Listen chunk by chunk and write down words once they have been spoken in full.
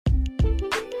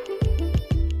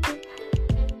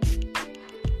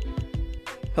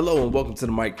Hello and welcome to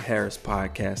the Mike Harris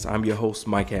Podcast. I'm your host,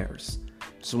 Mike Harris.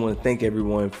 Just want to thank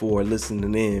everyone for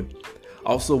listening in.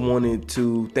 Also wanted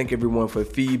to thank everyone for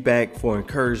feedback, for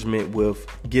encouragement with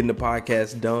getting the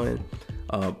podcast done.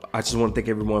 I just want to thank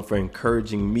everyone for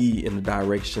encouraging me in the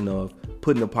direction of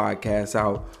putting the podcast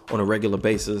out on a regular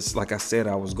basis, like I said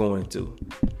I was going to.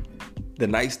 The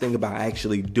nice thing about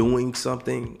actually doing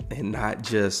something and not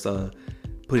just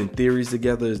putting theories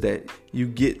together is that you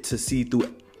get to see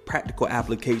through practical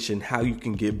application how you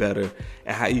can get better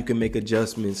and how you can make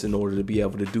adjustments in order to be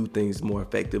able to do things more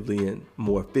effectively and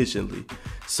more efficiently.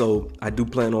 So I do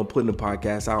plan on putting the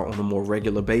podcast out on a more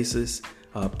regular basis.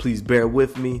 Please bear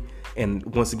with me. And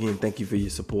once again, thank you for your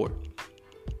support.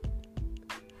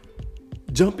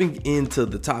 Jumping into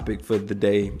the topic for the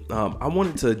day, I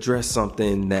wanted to address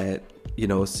something that,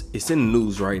 it's in the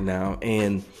news right now.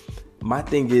 And my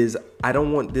thing is, I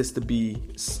don't want this to be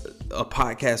a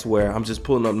podcast where I'm just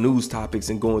pulling up news topics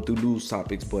and going through news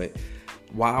topics. But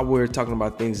while we're talking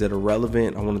about things that are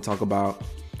relevant, I want to talk about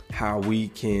how we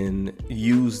can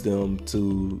use them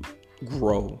to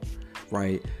grow,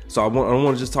 right? So I don't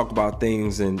want to just talk about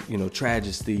things and,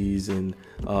 tragedies and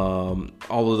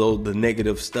all of the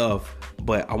negative stuff.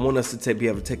 But I want us to be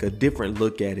able to take a different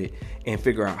look at it and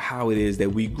figure out how it is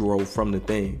that we grow from the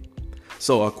thing.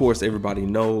 So, of course, everybody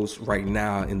knows right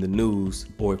now in the news,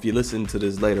 or if you listen to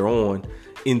this later on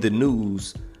in the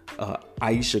news,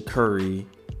 Ayesha Curry,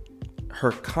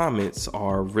 her comments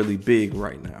are really big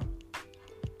right now.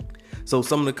 So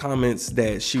some of the comments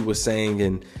that she was saying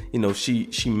and, she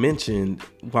mentioned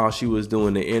while she was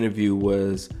doing the interview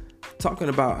was talking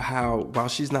about how while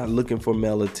she's not looking for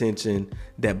male attention,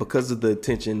 that because of the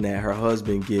attention that her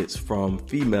husband gets from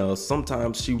females,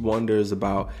 sometimes she wonders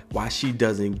about why she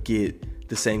doesn't get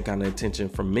the same kind of attention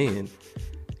from men.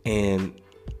 And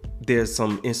there's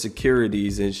some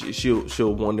insecurities and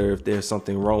she'll wonder if there's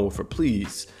something wrong with her.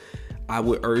 Please, I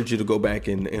would urge you to go back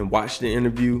and watch the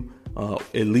interview,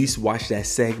 at least watch that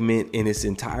segment in its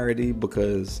entirety,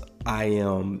 because I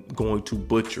am going to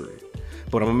butcher it.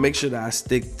 But I'm gonna make sure that I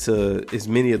stick to as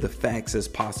many of the facts as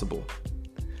possible.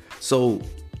 So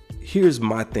here's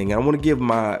my thing. I want to give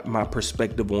my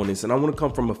perspective on this, and I want to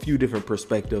come from a few different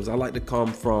perspectives. I like to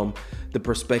come from the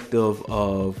perspective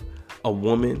of a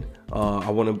woman. I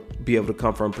want to be able to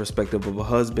come from the perspective of a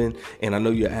husband. And I know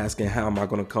you're asking, how am I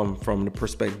going to come from the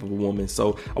perspective of a woman?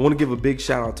 So I want to give a big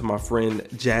shout out to my friend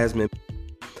Jasmine.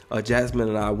 Jasmine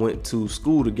and I went to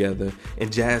school together, and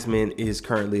Jasmine is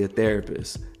currently a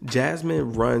therapist.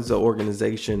 Jasmine runs an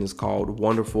organization. It's called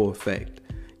Wonderful Effect.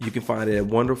 You can find it at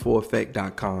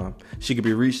wonderfuleffect.com. She can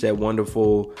be reached at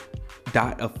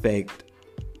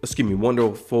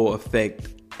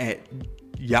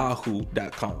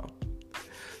wonderfuleffect@yahoo.com.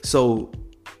 So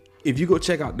if you go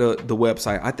check out the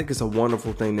website, I think it's a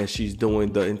wonderful thing that she's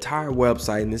doing. The entire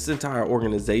website and this entire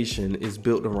organization is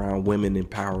built around women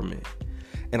empowerment.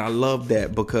 And I love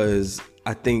that because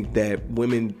I think that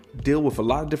women deal with a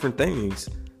lot of different things,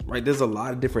 right? There's a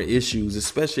lot of different issues,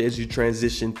 especially as you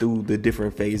transition through the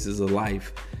different phases of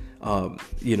life.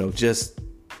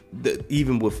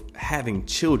 Even with having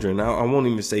children, I won't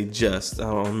even say just, I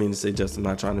don't mean to say just, I'm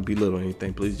not trying to belittle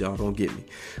anything. Please, y'all don't get me.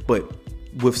 But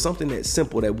with something that's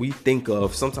simple that we think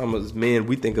of, sometimes as men,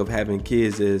 we think of having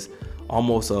kids as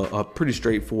almost a pretty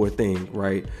straightforward thing,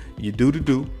 right? You do,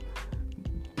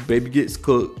 baby gets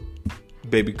cooked,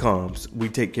 baby comes, we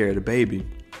take care of the baby.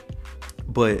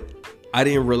 But I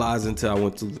didn't realize until I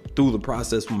went through the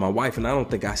process with my wife, and I don't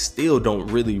think I still don't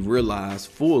really realize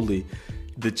fully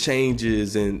the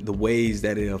changes and the ways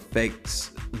that it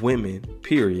affects women,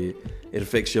 period. It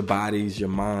affects your bodies, your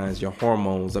minds, your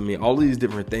hormones. I mean, all these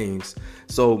different things.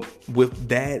 So with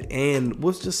that and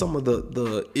with just some of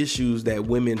the issues that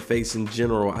women face in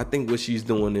general, I think what she's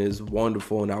doing is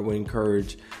wonderful. And I would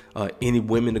encourage any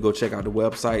women to go check out the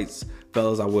websites.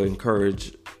 Fellas, I would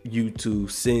encourage you to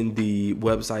send the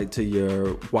website to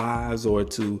your wives or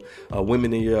to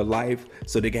women in your life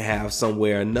so they can have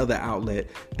somewhere, another outlet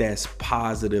that's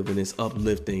positive and it's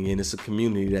uplifting, and it's a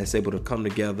community that's able to come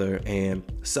together and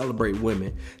celebrate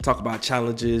women, talk about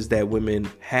challenges that women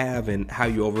have and how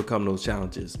you overcome those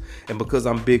challenges. And because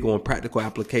I'm big on practical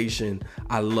application,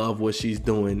 I love what she's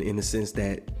doing in the sense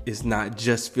that it's not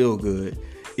just feel good.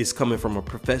 It's coming from a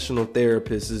professional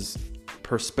therapist's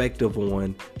perspective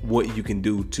on what you can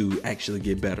do to actually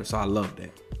get better. So I love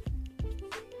that.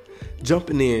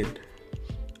 Jumping in,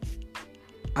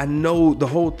 I know the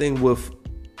whole thing with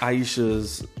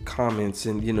Ayesha's comments,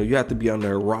 and you have to be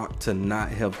under a rock to not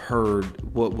have heard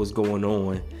what was going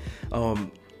on.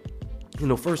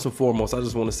 First and foremost, I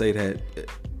just want to say that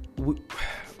we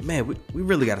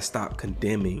really got to stop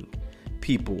condemning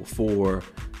people for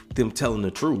them telling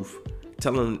the truth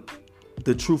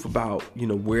about,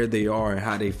 where they are and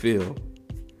how they feel.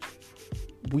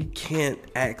 We can't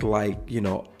act like,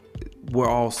 we're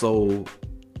all so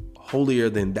holier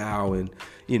than thou and,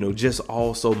 just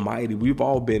all so mighty. We've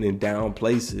all been in down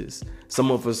places.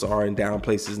 Some of us are in down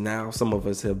places now. Some of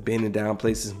us have been in down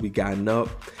places. We gotten up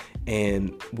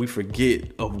and we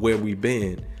forget of where we've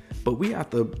been. But we have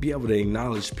to be able to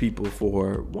acknowledge people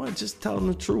for, one, just telling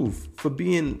the truth, for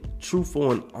being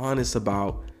truthful and honest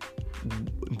about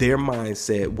their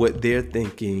mindset, what they're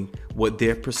thinking, what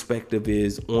their perspective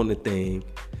is on the thing.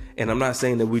 And I'm not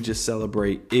saying that we just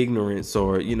celebrate ignorance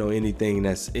or, anything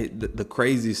that's the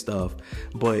crazy stuff.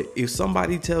 But if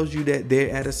somebody tells you that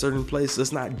they're at a certain place,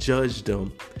 let's not judge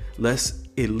them. Let's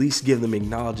at least give them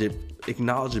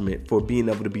acknowledgement for being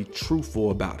able to be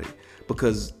truthful about it.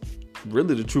 Because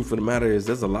really the truth of the matter is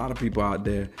there's a lot of people out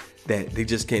there that they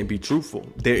just can't be truthful.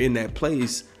 They're in that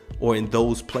place or in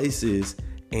those places,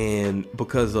 and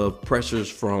because of pressures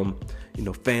from,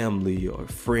 family or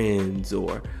friends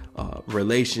or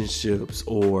relationships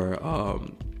or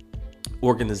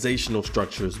organizational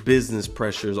structures, business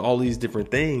pressures, all these different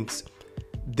things,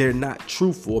 they're not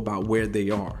truthful about where they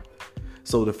are.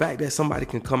 So the fact that somebody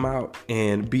can come out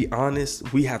and be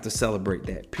honest, we have to celebrate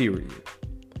that, period.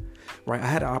 Right? I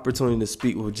had an opportunity to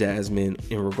speak with Jasmine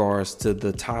in regards to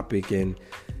the topic, and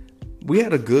we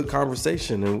had a good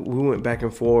conversation, and we went back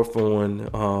and forth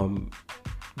on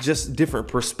just different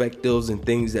perspectives and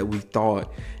things that we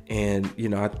thought. And,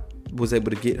 I was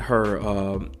able to get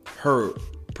her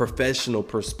professional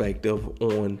perspective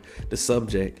on the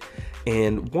subject.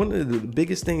 And one of the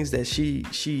biggest things that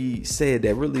she said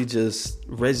that really just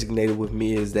resonated with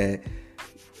me is that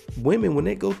women, when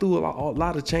they go through a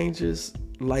lot of changes,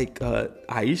 like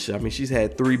Ayesha, she's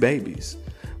had 3 babies,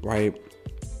 right?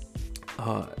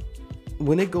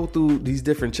 When they go through these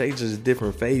different changes,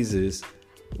 different phases,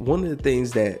 one of the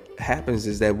things that happens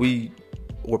is that we,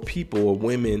 or people or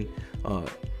women,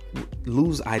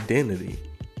 lose identity.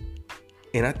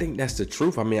 And I think that's the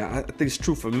truth. I think it's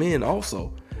true for men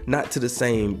also, not to the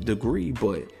same degree,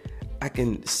 but I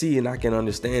can see and I can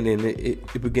understand, and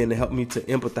it began to help me to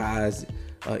empathize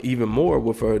even more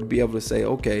with her, to be able to say,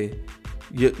 okay,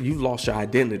 you lost your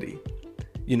identity.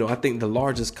 I think the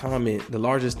largest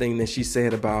thing that she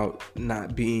said about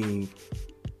not being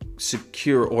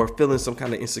secure or feeling some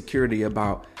kind of insecurity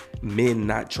about men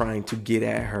not trying to get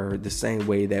at her the same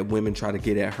way that women try to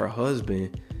get at her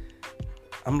husband.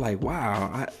 I'm like,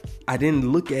 wow, I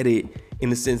didn't look at it in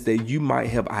the sense that you might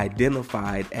have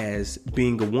identified as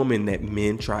being a woman that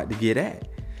men tried to get at.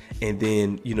 And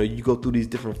then, you go through these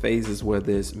different phases,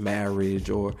 whether it's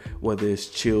marriage or whether it's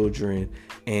children,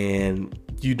 and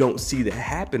you don't see that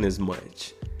happen as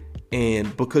much.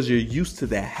 And because you're used to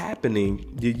that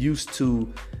happening, you're used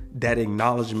to that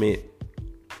acknowledgement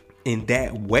in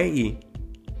that way.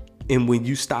 And when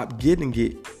you stop getting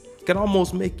it, it can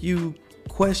almost make you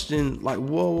question, like,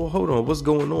 whoa, hold on, what's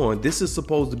going on? This is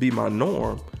supposed to be my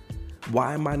norm.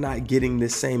 Why am I not getting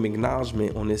this same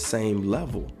acknowledgement on this same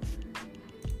level?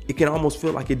 It can almost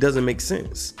feel like it doesn't make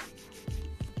sense.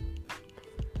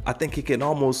 I think it can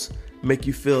almost make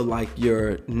you feel like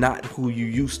you're not who you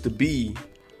used to be,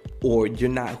 or you're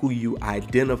not who you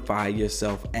identify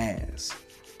yourself as.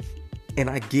 And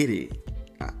I get it.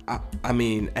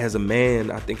 As a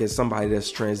man, I think as somebody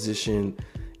that's transitioned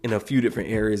in a few different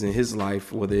areas in his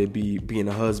life, whether it be being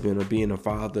a husband or being a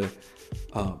father,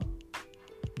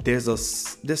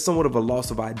 there's somewhat of a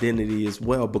loss of identity as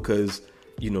well, because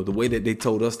the way that they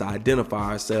told us to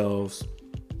identify ourselves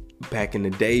back in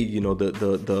the day,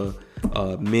 the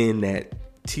men that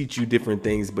teach you different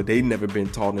things, but they've never been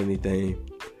taught anything.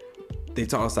 They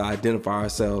taught us to identify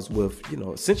ourselves with,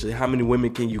 essentially how many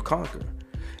women can you conquer?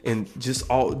 And just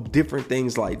all different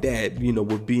things like that,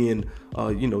 with being,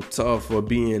 tough or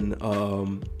being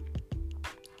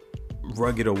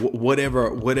rugged or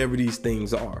whatever these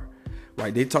things are,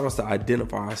 right? They taught us to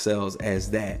identify ourselves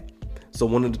as that. So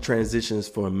one of the transitions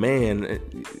for a man,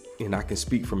 and I can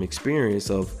speak from experience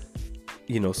of,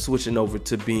 switching over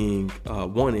to being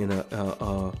one in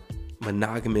a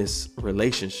monogamous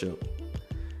relationship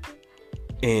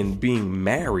and being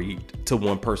married to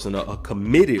one person, a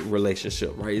committed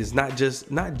relationship, right? It's not just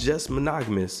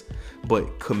monogamous,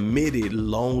 but committed,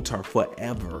 long-term,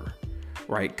 forever,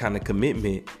 right? Kind of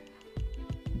commitment.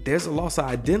 There's a loss of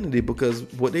identity, because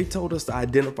what they told us to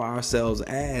identify ourselves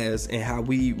as and how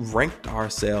we ranked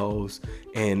ourselves,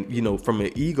 and from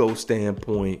an ego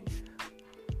standpoint,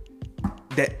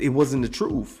 that it wasn't the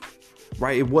truth,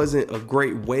 right? It wasn't a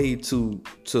great way for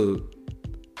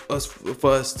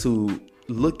us to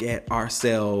look at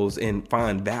ourselves and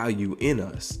find value in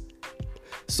us.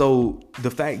 So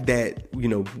the fact that,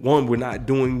 one, we're not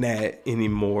doing that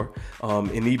anymore,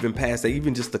 and even past that,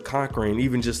 even just the conquering,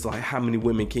 even just like how many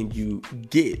women can you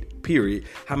get, period?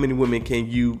 How many women can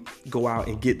you go out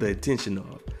and get the attention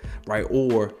of, right?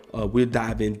 Or we'll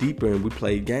dive in deeper and we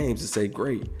play games and say,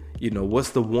 great,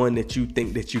 what's the one that you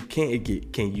think that you can't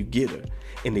get? Can you get her?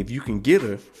 And if you can get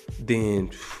her,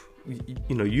 then,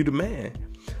 you the man.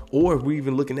 Or if we're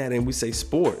even looking at it and we say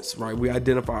sports, right? We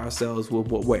identify ourselves with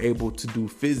what we're able to do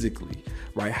physically,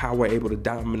 right? How we're able to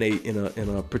dominate in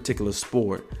a particular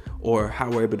sport, or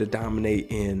how we're able to dominate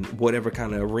in whatever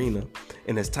kind of arena.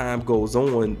 And as time goes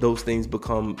on, those things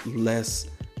become less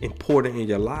important in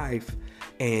your life,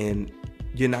 and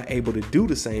you're not able to do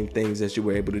the same things as you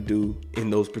were able to do in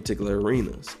those particular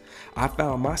arenas. I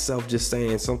found myself just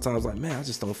saying sometimes, like, man, I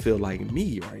just don't feel like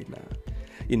me right now,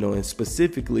 and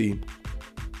specifically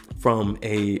from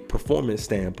a performance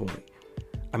standpoint.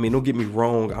 I mean, don't get me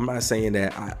wrong. I'm not saying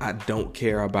that I don't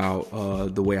care about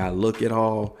the way I look at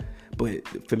all,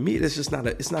 but for me, it's just not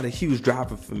a huge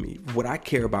driver for me. What I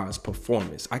care about is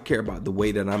performance. I care about the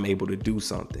way that I'm able to do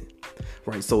something,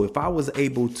 right? So if I was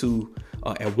able to,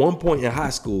 at one point in high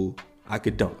school, I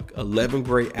could dunk. 11th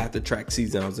grade after track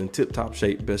season, I was in tip-top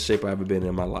shape, best shape I've ever been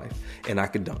in my life, and I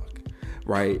could dunk,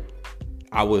 right?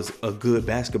 I was a good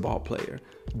basketball player.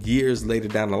 Years later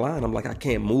down the line, I'm like, I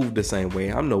can't move the same way.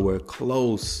 I'm nowhere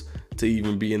close to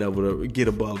even being able to get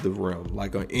above the rim,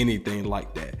 like, or anything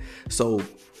like that. So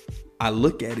I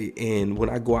look at it, and when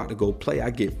I go out to go play,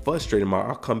 I get frustrated.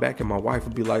 I'll come back and my wife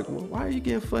will be like, well, why are you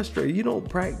getting frustrated? You don't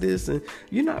practice and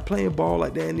you're not playing ball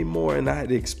like that anymore. And I had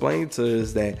to explain to her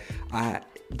that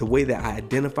the way that I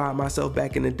identified myself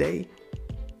back in the day,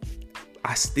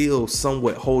 I still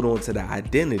somewhat hold on to the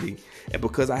identity. And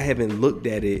because I haven't looked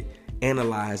at it,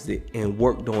 analyzed it, and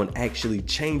worked on actually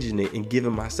changing it and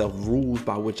giving myself rules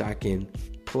by which I can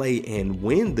play and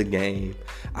win the game,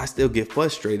 I still get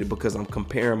frustrated because I'm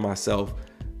comparing myself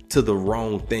to the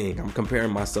wrong thing. I'm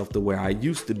comparing myself to where I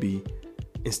used to be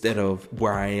instead of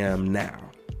where I am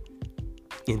now,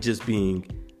 and just being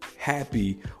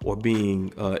happy or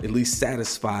being at least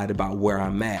satisfied about where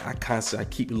I'm at. I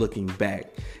keep looking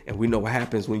back, and we know what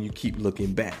happens when you keep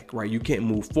looking back, right? You can't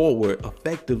move forward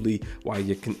effectively while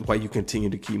you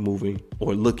continue to keep moving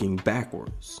or looking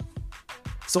backwards.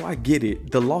 So I get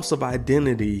it. The loss of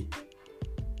identity,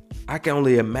 I can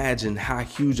only imagine how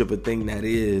huge of a thing that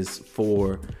is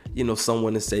for,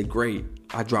 someone to say, great,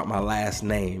 I dropped my last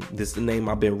name. This is the name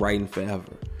I've been writing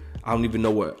forever. I don't even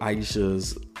know what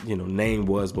Ayesha's, name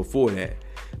was before that,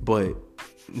 but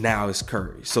now it's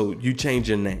Curry. So you change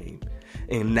your name,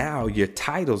 and now your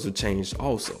titles are changed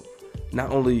also.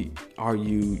 Not only are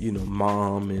you,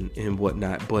 mom and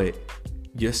whatnot, but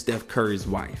you're Steph Curry's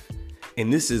wife.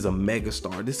 And this is a mega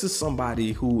star. This is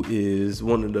somebody who is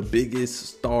one of the biggest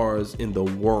stars in the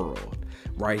world,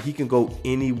 right? He can go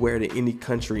anywhere to any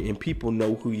country and people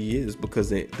know who he is because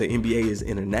the NBA is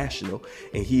international,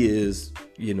 and he is,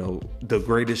 the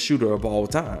greatest shooter of all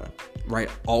time, right?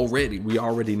 We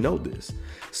already know this.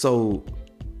 So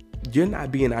you're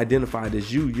not being identified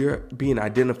as you're being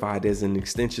identified as an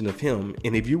extension of him.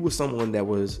 And if you were someone that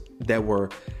were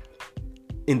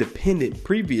independent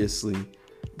previously,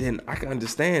 then I can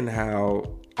understand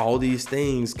how all these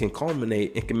things can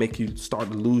culminate and can make you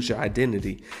start to lose your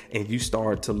identity, and you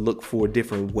start to look for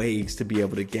different ways to be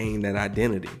able to gain that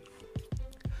identity.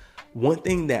 One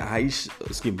thing that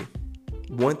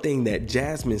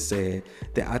Jasmine said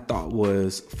that I thought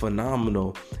was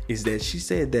phenomenal is that she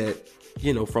said that,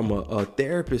 from a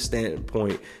therapist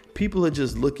standpoint, people are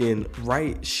just looking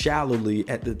right shallowly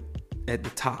at the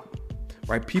top.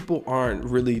 Right? People aren't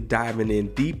really diving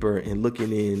in deeper and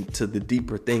looking into the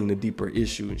deeper thing, the deeper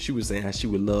issue. And she was saying how she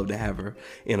would love to have her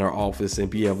in her office and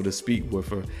be able to speak with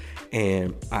her.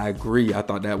 And I agree. I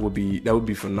thought that would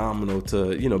be phenomenal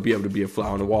to, be able to be a fly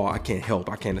on the wall. I can't help.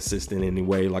 I can't assist in any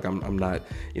way. Like I'm not,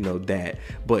 that.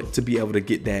 But to be able to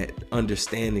get that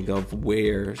understanding of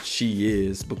where she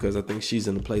is, because I think she's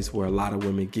in a place where a lot of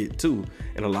women get to.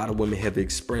 And a lot of women have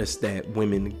expressed that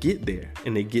women get there,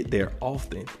 and they get there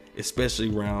often,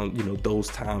 especially around, those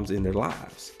times in their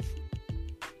lives.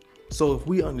 So if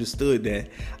we understood that,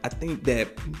 I think that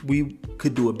we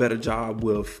could do a better job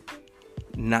with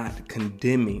not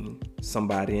condemning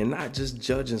somebody and not just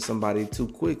judging somebody too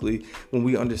quickly when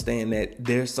we understand that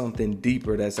there's something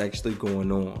deeper that's actually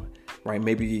going on, right?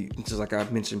 Maybe just like I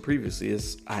mentioned previously,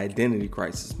 it's identity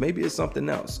crisis. Maybe it's something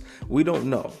else. We don't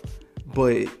know.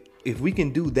 But if we can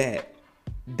do that,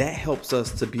 that helps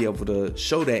us to be able to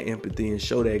show that empathy and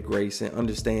show that grace and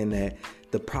understand that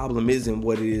the problem isn't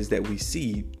what it is that we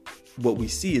see, what we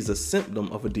see is a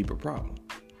symptom of a deeper problem.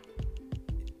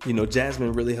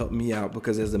 Jasmine really helped me out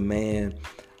because as a man,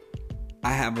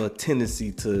 I have a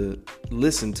tendency to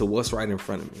listen to what's right in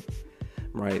front of me,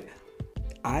 right?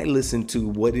 I listen to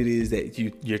what it is that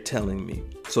you're telling me.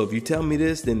 So if you tell me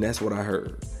this, then that's what I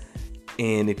heard.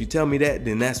 And if you tell me that,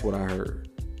 then that's what I heard.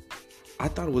 I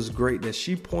thought it was great that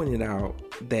she pointed out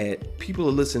that people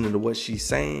are listening to what she's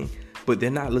saying, but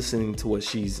they're not listening to what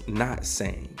she's not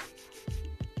saying.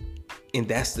 And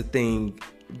that's the thing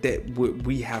that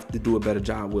we have to do a better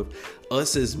job with.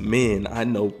 Us as men, I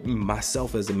know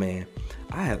myself as a man,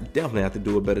 I definitely have to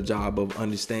do a better job of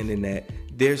understanding that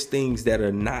there's things that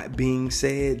are not being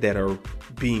said that are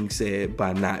being said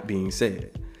by not being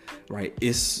said, right?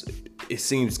 It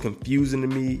seems confusing to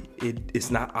me.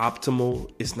 It's not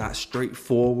optimal. It's not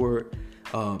straightforward.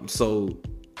 So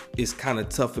it's kind of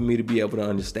tough for me to be able to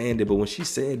understand it. But when she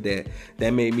said that, that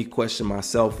made me question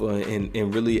myself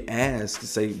and really ask to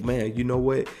say, man, you know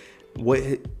what?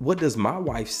 What does my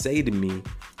wife say to me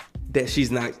that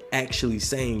she's not actually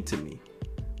saying to me?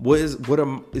 What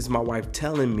is my wife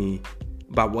telling me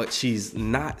by what she's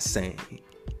not saying?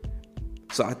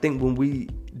 So I think when we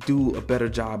do a better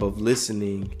job of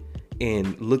listening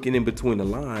and looking in between the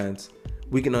lines,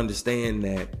 we can understand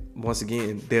that, once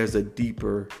again, there's a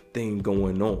deeper thing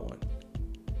going on.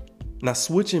 Now,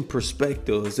 switching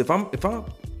perspectives, if I'm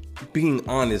being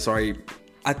honest, right,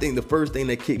 I think the first thing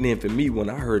that kicked in for me when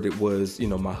I heard it was,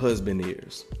 my husband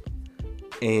ears.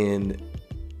 And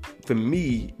for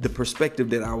me, the perspective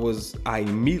that I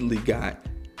immediately got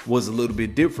was a little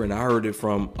bit different. I heard it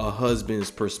from a husband's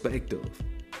perspective.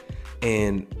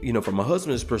 And, from a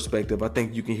husband's perspective, I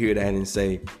think you can hear that and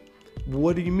say,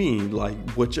 what do you mean? Like,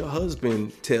 what your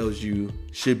husband tells you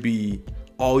should be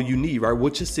all you need, right?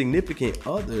 What your significant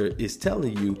other is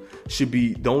telling you should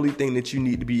be the only thing that you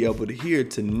need to be able to hear,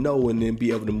 to know, and then be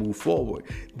able to move forward.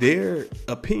 Their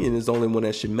opinion is the only one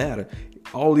that should matter.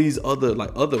 All these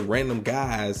other random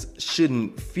guys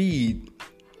shouldn't feed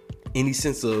any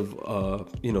sense of,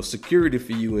 security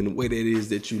for you in the way that it is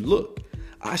that you look.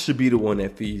 I should be the one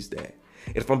that feeds that.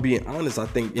 And if I'm being honest, I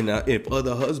think, if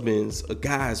other husbands,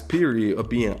 guys, period, are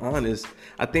being honest,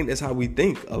 I think that's how we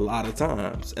think a lot of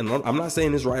times. And I'm not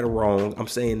saying it's right or wrong. I'm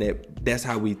saying that that's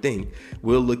how we think.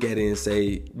 We'll look at it and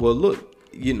say, well, look,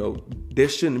 there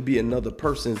shouldn't be another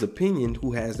person's opinion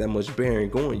who has that much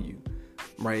bearing on you,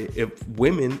 right? If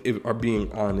women are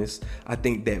being honest, I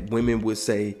think that women would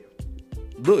say,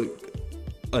 look,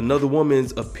 another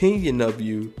woman's opinion of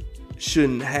you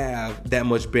shouldn't have that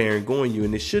much bearing on you,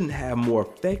 and it shouldn't have more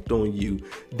effect on you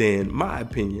than my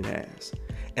opinion has.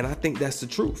 And I think that's the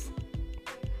truth.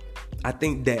 I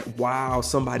think that while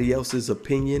somebody else's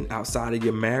opinion outside of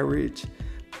your marriage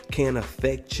can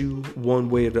affect you one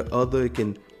way or the other, it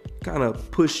can kind of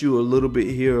push you a little bit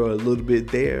here or a little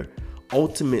bit there.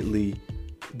 Ultimately,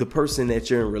 the person that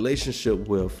you're in relationship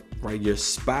with, right, your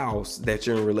spouse that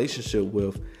you're in relationship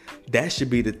with, that should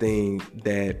be the thing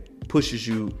that pushes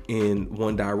you in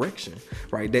one direction,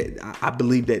 right? That I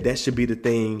believe that should be the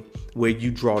thing where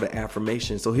you draw the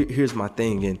affirmation. So here's my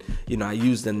thing, and I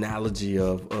use the analogy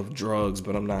of drugs,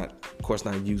 but I'm not, of course,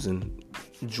 not using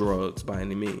drugs by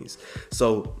any means.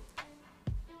 So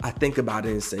I think about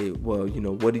it and say, well,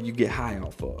 what do you get high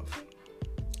off of?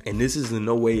 And this is in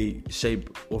no way,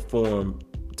 shape, or form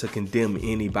to condemn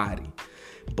anybody,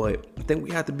 but I think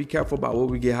we have to be careful about what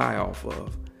we get high off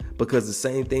of, because the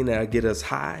same thing that'll get us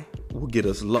high will get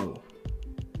us low.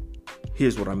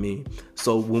 Here's what I mean.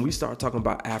 So when we start talking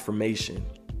about affirmation,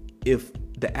 if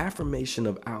the affirmation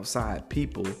of outside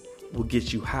people will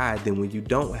get you high, then when you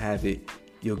don't have it,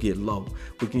 you'll get low.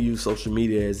 We can use social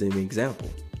media as an example.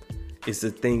 It's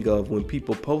a thing of when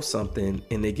people post something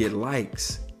and they get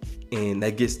likes, and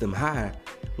that gets them high.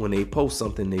 When they post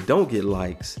something they don't get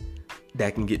likes,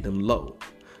 that can get them low.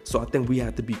 So I think we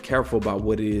have to be careful about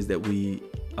what it is that we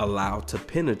allow to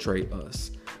penetrate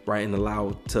us, right, and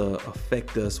allow to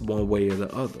affect us one way or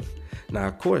the other. Now,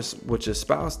 of course, what your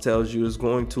spouse tells you is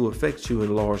going to affect you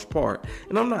in large part.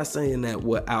 And I'm not saying that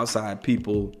what outside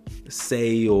people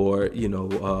say or,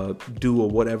 do or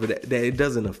whatever, that it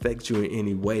doesn't affect you in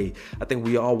any way. I think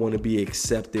we all want to be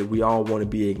accepted. We all want to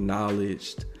be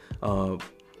acknowledged.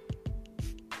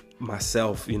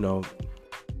 Myself,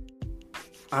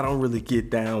 I don't really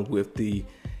get down with the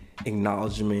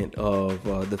acknowledgement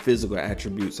of the physical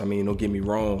attributes. I mean, don't get me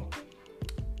wrong.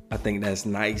 I think that's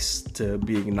nice to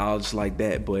be acknowledged like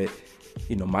that. But,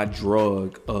 my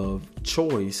drug of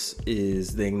choice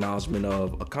is the acknowledgement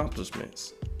of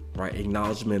accomplishments, right?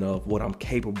 Acknowledgement of what I'm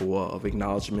capable of,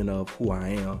 acknowledgement of who I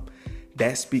am.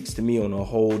 That speaks to me on a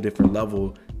whole different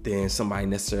level than somebody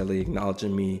necessarily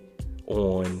acknowledging me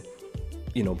on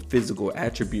physical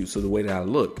attributes of the way that I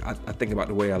look. I think about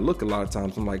the way I look a lot of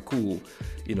times. I'm like, cool,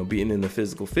 being in the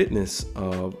physical fitness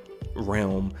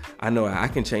realm, I know I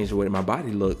can change the way that my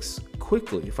body looks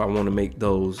quickly if I want to make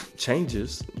those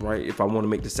changes, right? If I want to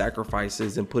make the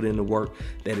sacrifices and put in the work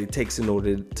that it takes in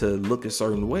order to look a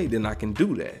certain way, then I can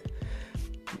do that.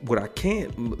 What I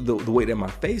can't, the way that my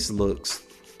face looks,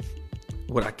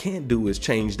 what I can't do is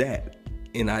change that.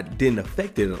 And I didn't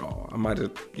affect it at all. I might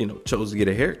have, chose to get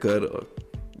a haircut or,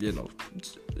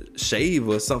 shave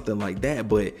or something like that.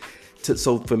 But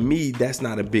so for me, that's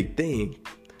not a big thing.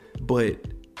 But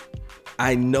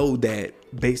I know that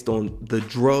based on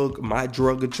my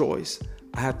drug of choice,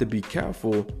 I have to be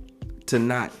careful to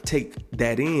not take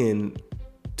that in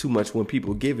too much when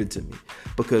people give it to me.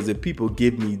 Because if people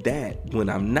give me that when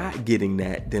I'm not getting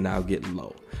that, then I'll get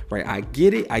low, right? I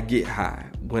get it, I get high.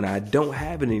 When I don't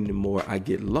have it anymore, I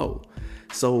get low.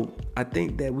 So I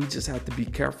think that we just have to be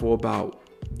careful about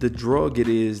the drug it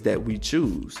is that we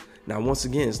choose. Now, once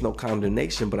again, it's no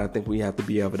condemnation, but I think we have to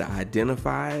be able to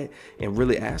identify it and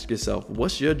really ask yourself,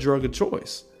 what's your drug of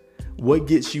choice? What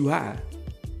gets you high?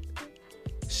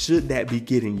 Should that be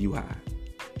getting you high?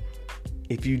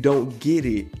 If you don't get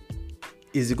it,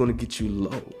 is it going to get you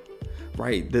low?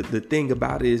 Right? The thing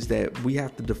about it is that we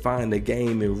have to define the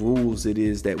game and rules it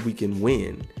is that we can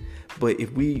win. But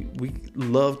if we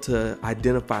love to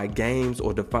identify games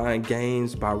or define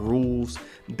games by rules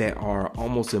that are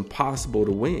almost impossible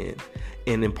to win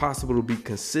and impossible to be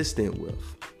consistent with.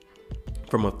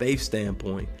 From a faith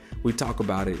standpoint, we talk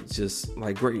about it just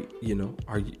like, great,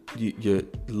 are you're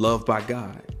loved by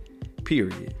God,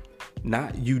 period.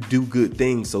 Not you do good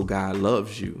things so God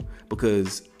loves you.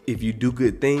 Because if you do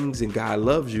good things and God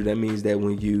loves you, that means that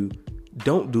when you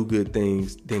don't do good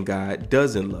things, then God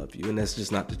doesn't love you. And that's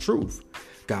just not the truth.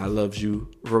 God loves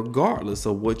you regardless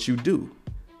of what you do,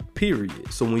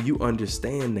 period. So when you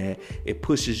understand that, it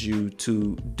pushes you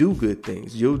to do good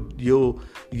things. You'll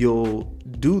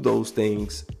do those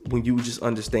things when you just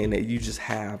understand that you just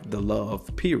have the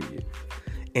love, period.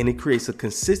 And it creates a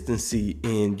consistency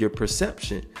in your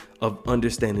perception of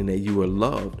understanding that you are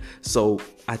loved. So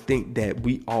I think that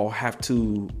we all have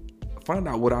to find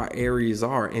out what our areas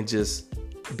are and just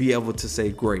be able to say,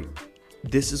 great,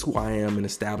 this is who I am and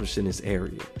establish in this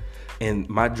area. And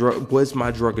what's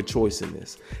my drug of choice in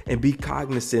this? And be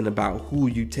cognizant about who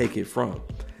you take it from.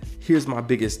 Here's my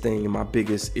biggest thing and my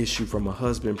biggest issue from a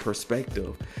husband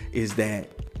perspective is that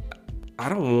I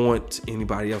don't want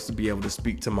anybody else to be able to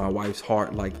speak to my wife's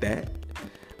heart like that,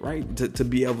 right? To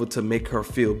be able to make her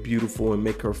feel beautiful and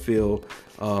make her feel,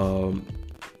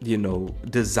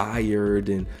 desired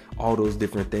and all those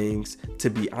different things.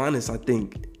 To be honest, I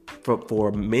think for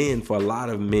a lot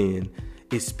of men,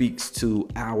 it speaks to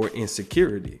our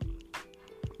insecurity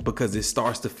because it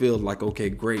starts to feel like, okay,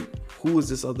 great. Who is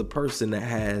this other person that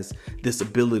has this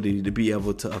ability to be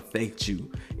able to affect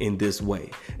you in this way?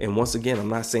 And once again, I'm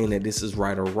not saying that this is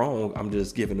right or wrong. I'm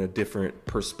just giving a different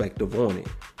perspective on it.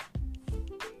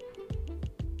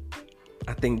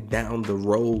 I think down the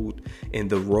road and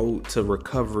the road to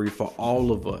recovery for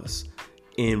all of us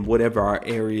in whatever our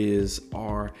areas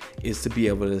are is to be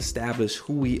able to establish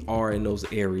who we are in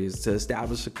those areas, to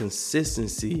establish a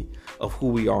consistency of who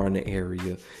we are in the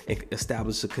area, and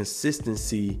establish a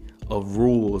consistency of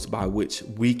rules by which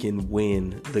we can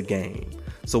win the game.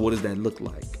 So what does that look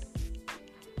like?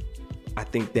 I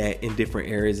think that in different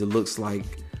areas, it looks like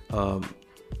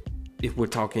if we're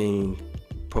talking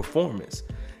performance,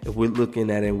 if we're looking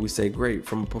at it and we say, great,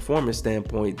 from a performance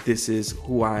standpoint, this is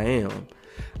who I am.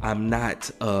 I'm not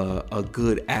a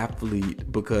good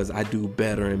athlete because I do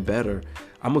better and better.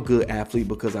 I'm a good athlete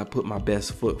because I put my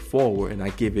best foot forward and I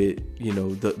give it,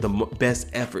 the best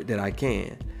effort that I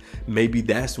can. Maybe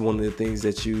that's one of the things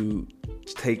that you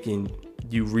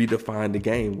redefine the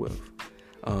game with.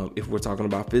 If we're talking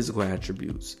about physical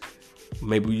attributes,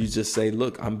 maybe you just say,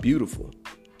 look, I'm beautiful,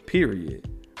 period.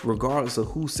 Regardless of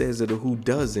who says it or who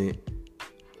doesn't,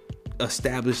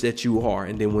 establish that you are.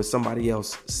 And then when somebody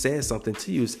else says something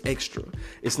to you, it's extra.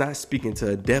 It's not speaking to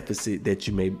a deficit that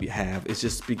you may have. It's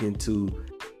just speaking to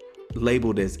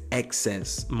labeled as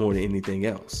excess more than anything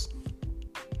else.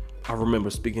 I remember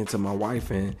speaking to my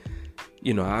wife and,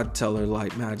 I'd tell her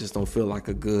like, man, I just don't feel like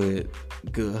a good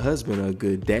husband or a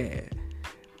good dad.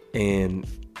 And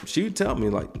she would tell me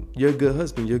like, you're a good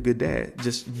husband, you're a good dad.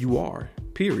 Just you are,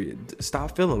 period.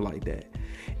 Stop feeling like that.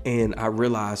 And I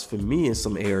realized for me in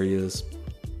some areas,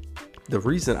 the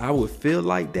reason I would feel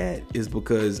like that is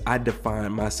because I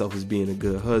defined myself as being a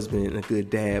good husband and a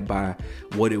good dad by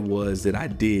what it was that I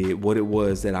did, what it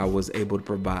was that I was able to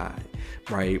provide,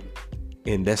 right?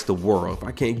 and that's the world, if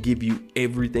I can't give you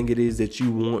everything it is that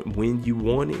you want when you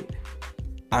want it,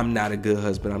 I'm not a good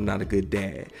husband. I'm not a good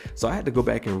dad. So I had to go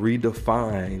back and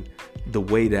redefine the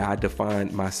way that I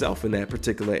defined myself in that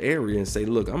particular area and say,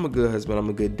 look, I'm a good husband. I'm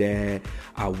a good dad.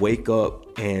 I wake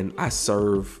up and I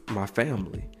serve my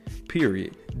family,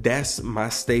 period. That's my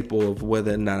staple of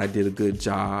whether or not I did a good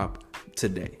job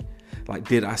today. Like,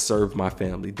 did I serve my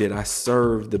family? Did I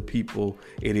serve the people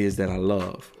it is that I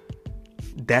love?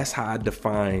 That's how I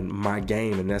define my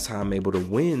game, and that's how I'm able to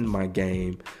win my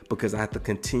game, because I have to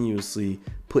continuously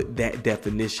put that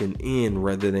definition in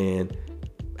rather than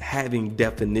having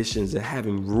definitions and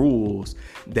having rules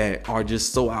that are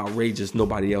just so outrageous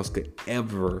nobody else could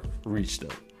ever reach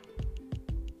them.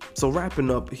 So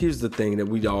wrapping up, here's the thing that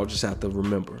we all just have to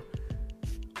remember.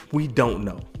 We don't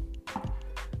know,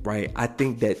 right? I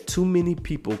think that too many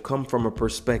people come from a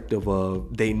perspective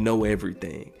of they know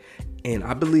everything. And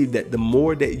I believe that the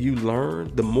more that you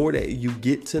learn, the more that you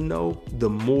get to know,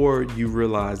 the more you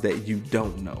realize that you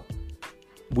don't know.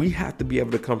 We have to be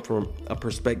able to come from a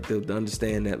perspective to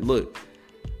understand that, look,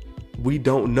 we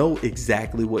don't know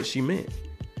exactly what she meant,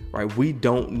 right? We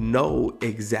don't know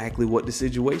exactly what the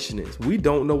situation is. We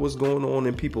don't know what's going on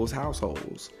in people's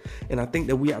households. And I think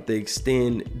that we have to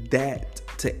extend that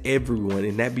to everyone.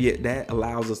 And that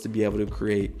allows us to be able to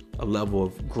create a level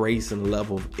of grace and a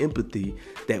level of empathy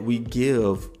that we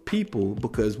give people,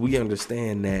 because we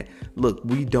understand that, look,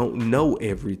 we don't know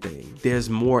everything. There's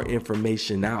more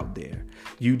information out there.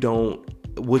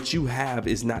 What you have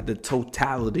is not the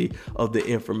totality of the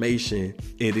information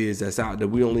it is that's out there.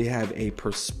 We only have a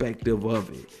perspective of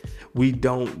it. We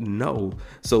don't know.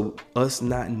 So us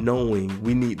not knowing,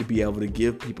 we need to be able to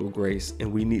give people grace,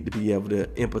 and we need to be able to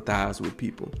empathize with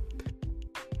people.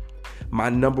 My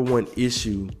number one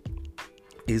issue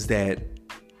is that,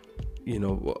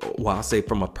 I'll say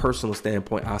from a personal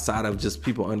standpoint, outside of just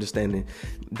people understanding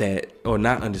that or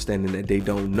not understanding that they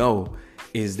don't know,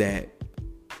 is that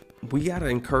we got to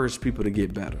encourage people to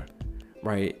get better,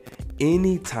 right?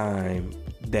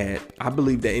 I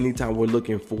believe that anytime we're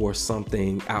looking for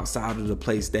something outside of the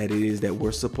place that it is that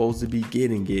we're supposed to be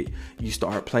getting it, you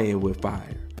start playing with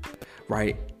fire,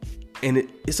 right? And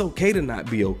it's okay to not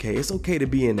be okay. It's okay to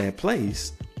be in that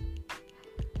place.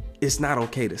 It's not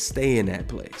okay to stay in that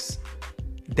place.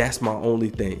 That's my only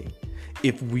thing.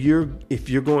 If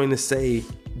you're going to say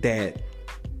that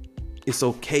it's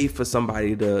okay for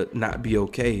somebody to not be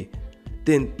okay,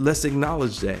 then let's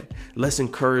acknowledge that. Let's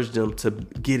encourage them to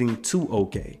getting to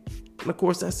okay. And of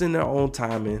course, that's in their own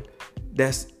timing.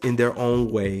 That's in their own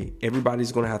way.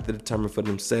 Everybody's going to have to determine for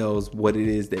themselves what it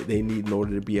is that they need in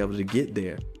order to be able to get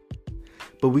there.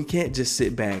 But we can't just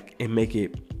sit back and make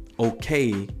it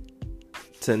okay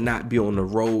to not be on the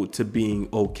road to being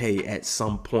okay at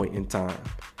some point in time.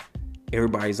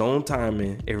 Everybody's own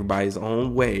timing, everybody's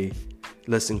own way.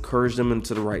 Let's encourage them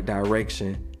into the right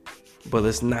direction, but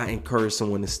let's not encourage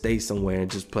someone to stay somewhere and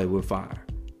just play with fire.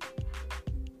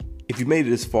 If you made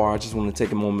it this far, I just want to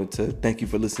take a moment to thank you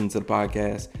for listening to the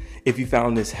podcast. If you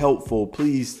found this helpful,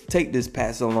 please take this,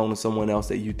 pass it along to someone else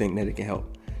that you think that it can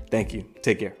help. Thank you.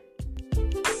 Take care.